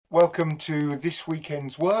Welcome to this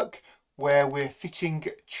weekend's work where we're fitting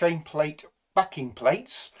chain plate backing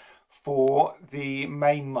plates for the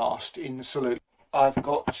main mast in the saloon. I've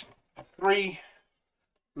got 3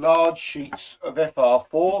 large sheets of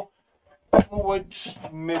FR4, forwards,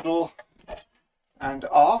 middle and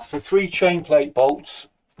aft. So 3 chain plate bolts.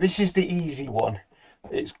 This is the easy one.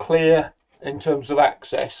 It's clear in terms of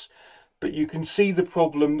access, but you can see the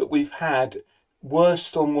problem that we've had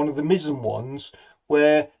worst on one of the mizzen ones,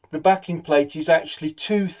 where the backing plate is actually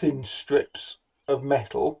 2 thin strips of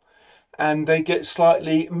metal and they get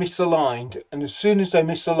slightly misaligned, and as soon as they're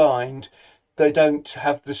misaligned they don't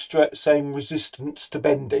have the same resistance to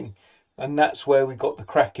bending, and that's where we got the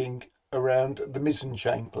cracking around the mizzen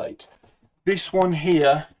chain plate. This one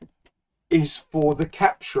here is for the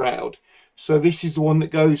cap shroud, so this is the one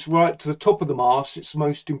that goes right to the top of the mast. It's the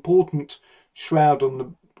most important shroud on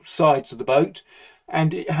the sides of the boat,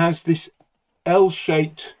 and it has this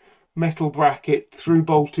L-shaped metal bracket through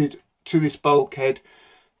bolted to this bulkhead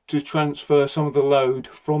to transfer some of the load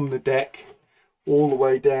from the deck all the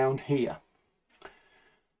way down here.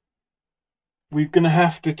 We're going to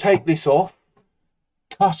have to take this off,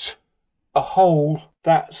 cut a hole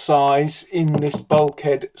that size in this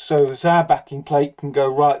bulkhead so that our backing plate can go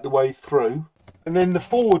right the way through. And then the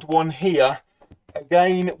forward one here,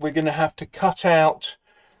 again we're going to have to cut out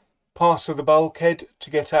part of the bulkhead to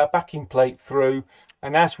get our backing plate through,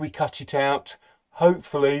 and as we cut it out,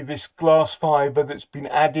 hopefully this glass fibre that's been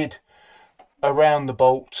added around the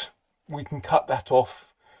bolt, we can cut that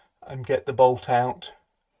off and get the bolt out,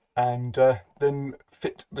 and then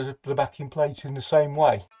fit the backing plate in the same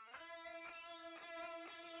way.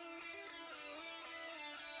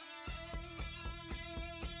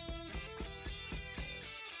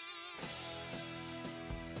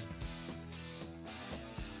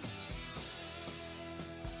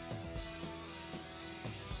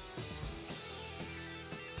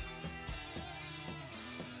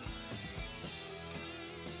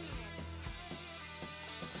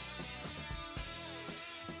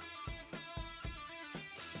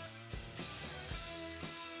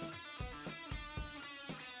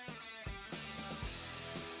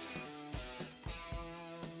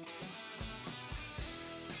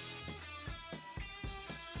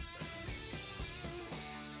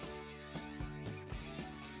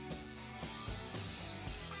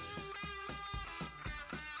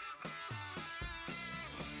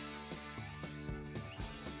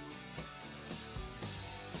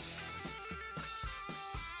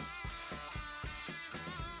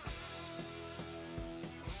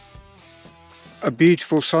 A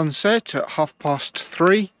beautiful sunset at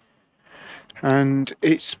 3:30, and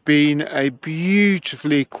it's been a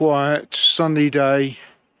beautifully quiet sunny day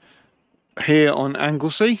here on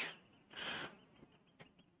Anglesey.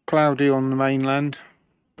 Cloudy on the mainland,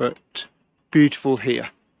 but beautiful here.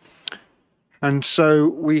 And so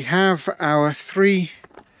we have our 3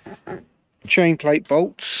 chain plate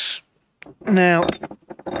bolts now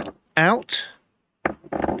out.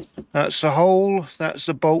 That's the hole, that's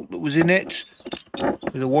the bolt that was in it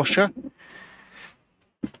with a washer.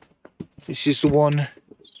 This is the one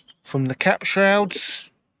from the cap shrouds.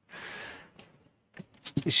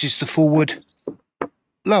 This is the forward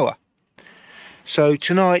lower. So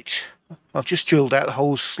tonight I've just drilled out the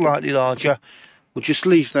holes slightly larger. We'll just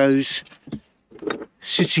leave those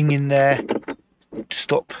sitting in there to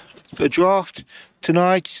stop the draft.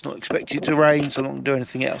 Tonight it's not expected to rain, so I'm not going to do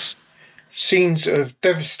anything else. Scenes of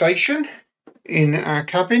devastation in our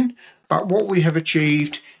cabin, but what we have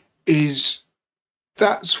achieved is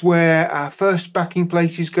that's where our first backing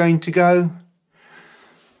plate is going to go.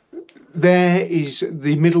 There is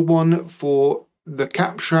the middle one for the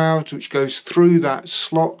cap shroud, which goes through that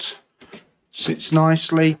slot, sits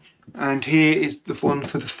nicely, and here is the one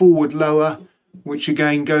for the forward lower, which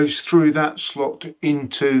again goes through that slot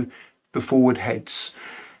into the forward heads.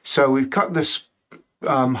 So we've cut this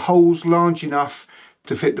holes large enough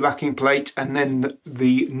to fit the backing plate, and then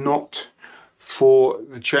the knot for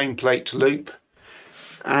the chain plate loop,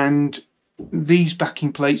 and these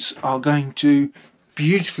backing plates are going to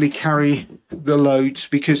beautifully carry the loads,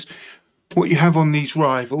 because what you have on these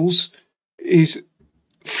rivals is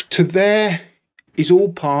to there is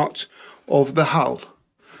all part of the hull.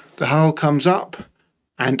 The hull comes up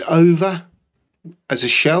and over as a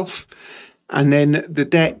shelf, and then the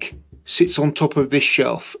deck sits on top of this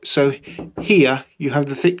shelf. So here you have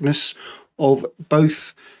the thickness of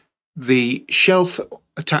both the shelf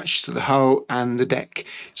attached to the hull and the deck.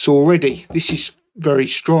 So already this is very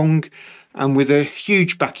strong, and with a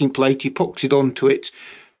huge backing plate epoxied onto it,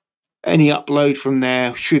 any upload from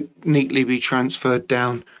there should neatly be transferred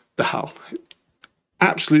down the hull.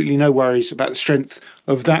 absolutely no worries about the strength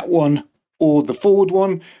of that one or the forward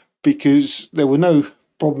one, because there were no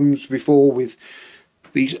problems before with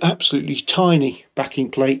these absolutely tiny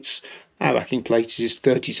backing plates. Our backing plate is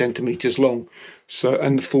 30 centimeters long, so,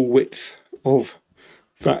 and the full width of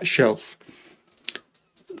that shelf.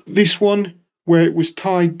 This one, where it was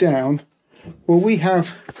tied down, well, we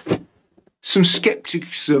have some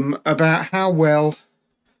skepticism about how well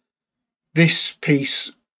this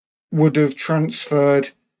piece would have transferred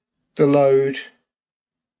the load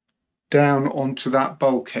down onto that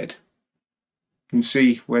bulkhead. You can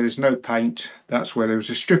see where there's no paint, that's where there was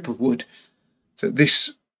a strip of wood that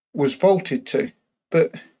this was bolted to,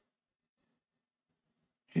 but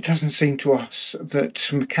it doesn't seem to us that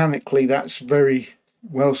mechanically that's very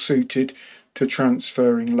well suited to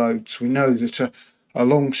transferring loads. We know that a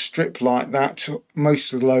long strip like that,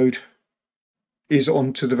 most of the load is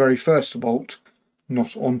onto the very first bolt,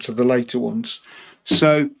 not onto the later ones.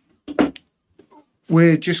 So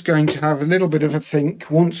we're just going to have a little bit of a think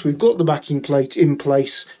once we've got the backing plate in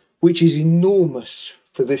place, which is enormous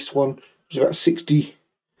for this one. It's about 60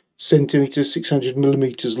 centimeters, 600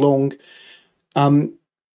 millimeters long,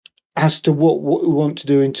 as to what we want to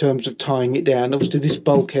do in terms of tying it down. Obviously this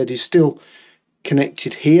bulkhead is still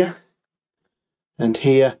connected here and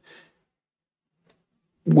here.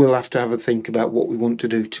 We'll have to have a think about what we want to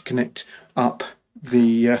do to connect up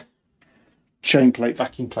the chain plate,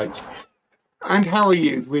 backing plate. And how are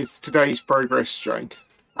you with today's progress, Jane?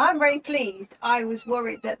 I'm very pleased. I was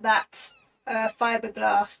worried that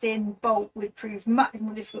fiberglass in bolt would prove much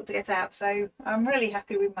more difficult to get out, so I'm really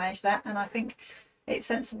happy we managed that, and I think it's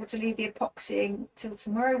sensible to leave the epoxying till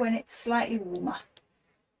tomorrow when it's slightly warmer,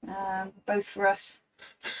 both for us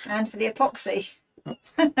and for the epoxy.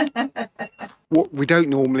 What we don't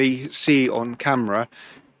normally see on camera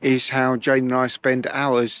is how Jane and I spend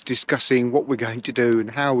hours discussing what we're going to do and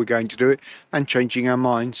how we're going to do it, and changing our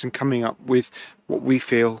minds and coming up with what we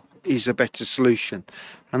feel is a better solution.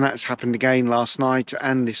 And that's happened again last night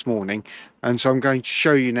and this morning. And so I'm going to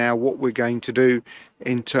show you now what we're going to do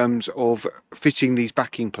in terms of fitting these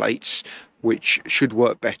backing plates, which should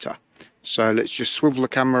work better. So let's just swivel the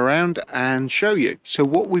camera around and show you. So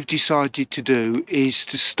what we've decided to do is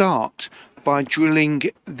to start by drilling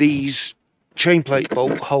these chain plate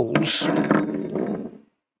bolt holes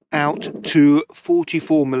out to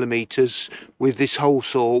 44 millimeters with this hole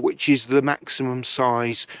saw, which is the maximum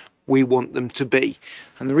size we want them to be.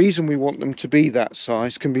 And the reason we want them to be that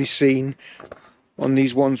size can be seen on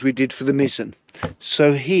these ones we did for the mizzen.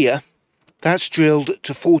 So here, that's drilled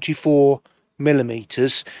to 44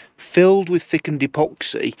 millimeters, filled with thickened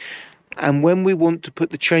epoxy, and when we want to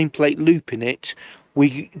put the chain plate loop in it,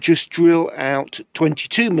 we just drill out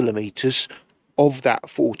 22 millimeters of that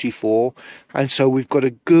 44, and so we've got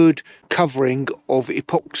a good covering of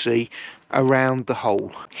epoxy around the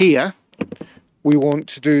hole. Here we want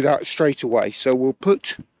to do that straight away, so we'll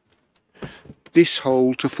put this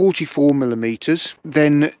hole to 44 millimeters,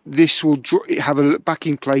 then this will have a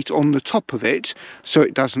backing plate on the top of it so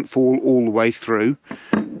it doesn't fall all the way through,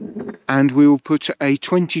 and we will put a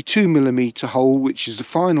 22 millimeter hole, which is the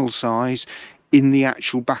final size, in the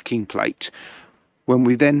actual backing plate. When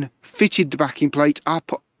we then fitted the backing plate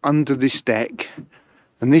up under this deck,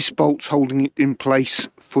 and this bolt's holding it in place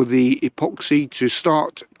for the epoxy to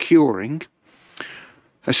start curing,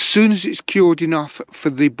 as soon as it's cured enough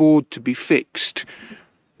for the board to be fixed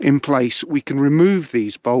in place, we can remove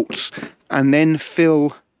these bolts and then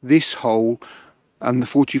fill this hole and the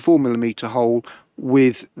 44 millimeter hole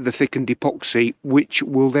with the thickened epoxy, which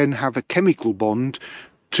will then have a chemical bond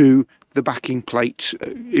to the backing plate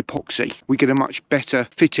epoxy. We get a much better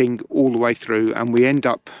fitting all the way through, and we end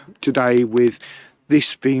up today with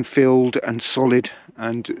this being filled and solid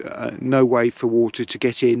and no way for water to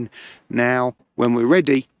get in. Now when we're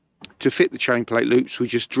ready to fit the chain plate loops, we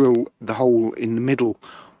just drill the hole in the middle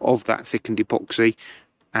of that thickened epoxy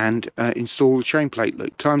and install the chain plate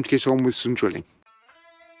loop. Time to get on with some drilling.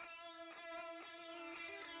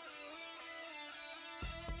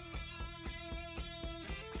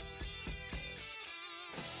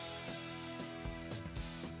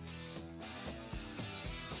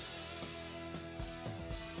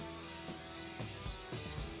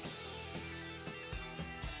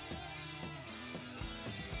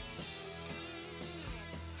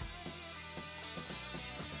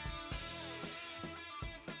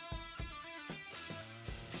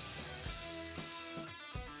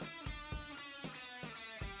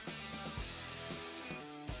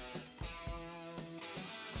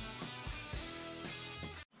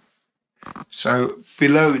 So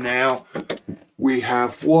below now we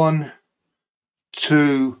have 1,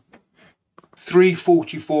 2, three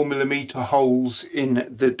 44mm holes in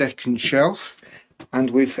the deck and shelf, and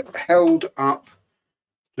we've held up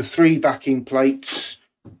the 3 backing plates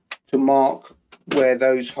to mark where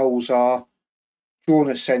those holes are, drawn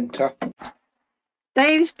a centre.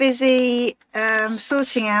 Dave's busy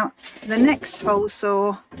sorting out the next hole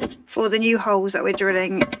saw for the new holes that we're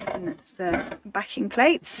drilling in the backing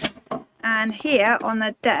plates, and here on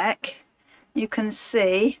the deck you can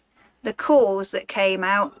see the cores that came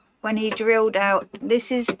out when he drilled out.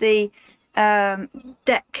 This is the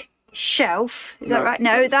deck shelf, is that right?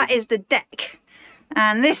 No, that is the deck,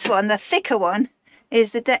 and this one, the thicker one,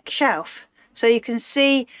 is the deck shelf. So you can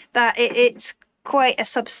see that it's quite a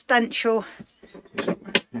substantial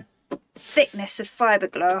thickness of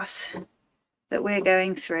fiberglass that we're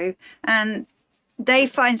going through, and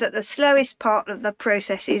Dave finds that the slowest part of the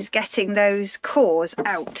process is getting those cores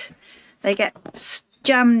out. They get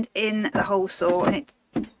jammed in the hole saw and it's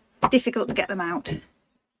difficult to get them out.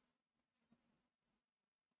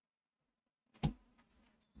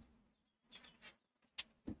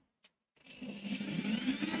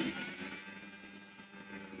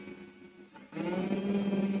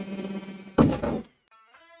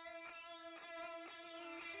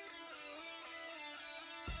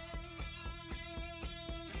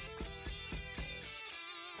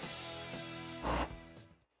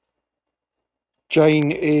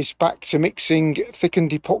 Jane is back to mixing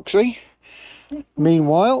thickened epoxy.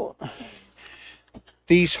 Meanwhile,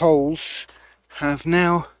 these holes have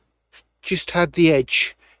now just had the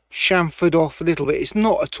edge chamfered off a little bit. It's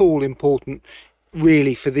not at all important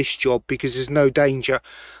really for this job because there's no danger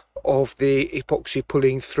of the epoxy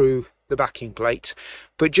pulling through the backing plate,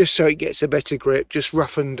 but just so it gets a better grip, just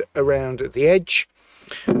roughened around at the edge.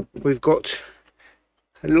 We've got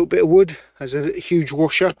a little bit of wood as a huge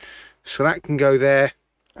washer, so that can go there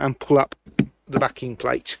and pull up the backing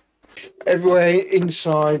plate. Everywhere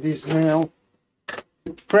inside is now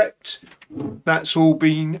prepped. That's all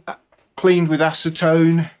been cleaned with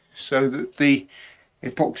acetone so that the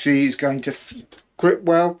epoxy is going to grip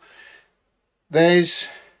well. There's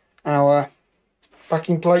our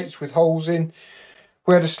backing plates with holes in.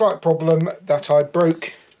 We had a slight problem that I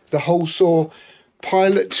broke the hole saw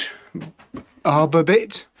pilot arbor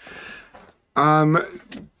bit.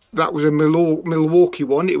 That was a Milwaukee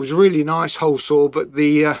one. It was a really nice hole saw, but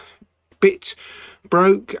the bit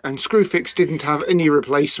broke and Screwfix didn't have any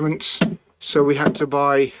replacements, so we had to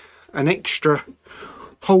buy an extra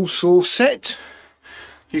hole saw set.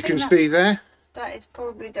 You can see there. That is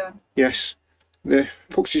probably done. Yes, the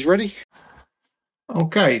epoxy's ready.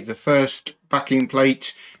 Okay, the first backing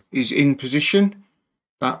plate is in position.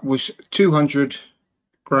 That was 200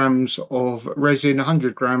 grams of resin,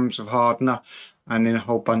 100 grams of hardener, and then a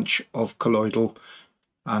whole bunch of colloidal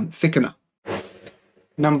thickener.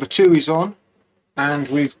 Number 2 is on, and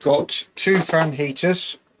we've got 2 fan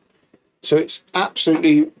heaters, so it's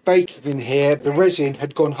absolutely baking in here. The resin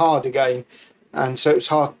had gone hard again, and so it's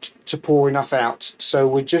hard to pour enough out, so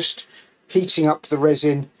we're just heating up the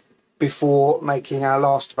resin before making our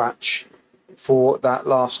last batch for that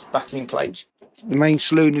last backing plate. The main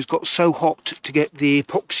saloon has got so hot to get the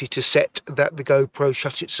epoxy to set that the GoPro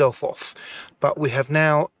shut itself off, but we have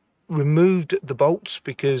now removed the bolts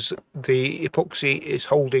because the epoxy is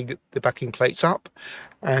holding the backing plates up,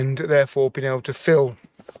 and therefore been able to fill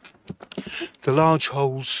the large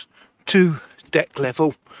holes to deck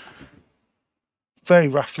level very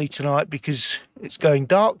roughly tonight because it's going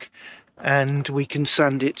dark and we can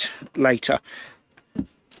sand it later.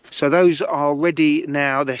 So those are ready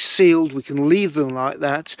now, they're sealed. We can leave them like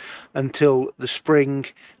that until the spring,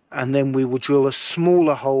 and then we will drill a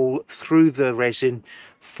smaller hole through the resin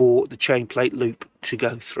for the chain plate loop to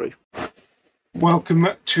go through. Welcome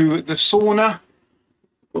to the sauna.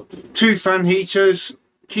 2 fan heaters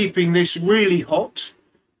keeping this really hot.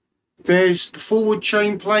 There's the forward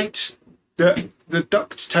chain plate. The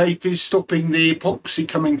duct tape is stopping the epoxy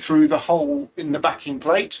coming through the hole in the backing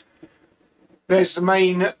plate. There's the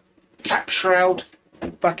main cap shroud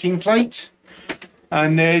backing plate,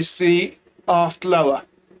 and there's the aft lower.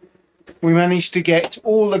 We managed to get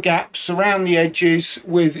all the gaps around the edges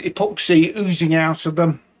with epoxy oozing out of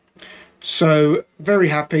them, so very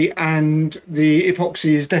happy, and the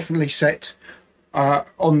epoxy is definitely set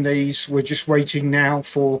on these. We're just waiting now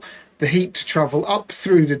for the heat to travel up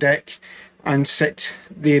through the deck and set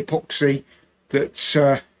the epoxy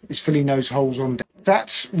that is filling those holes on deck.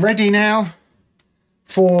 That's ready now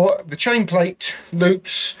for the chain plate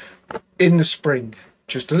loops in the spring.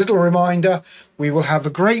 Just a little reminder, we will have a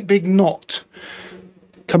great big knot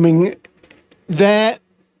coming there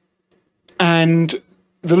and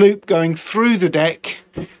the loop going through the deck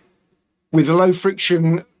with a low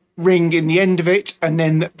friction ring in the end of it, and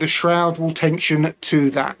then the shroud will tension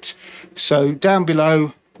to that. So down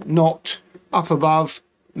below, knot, up above,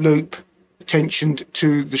 loop, tensioned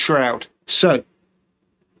to the shroud. So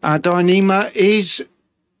our Dyneema is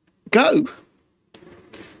go.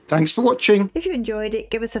 Thanks for watching. If you enjoyed it,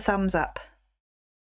 give us a thumbs up.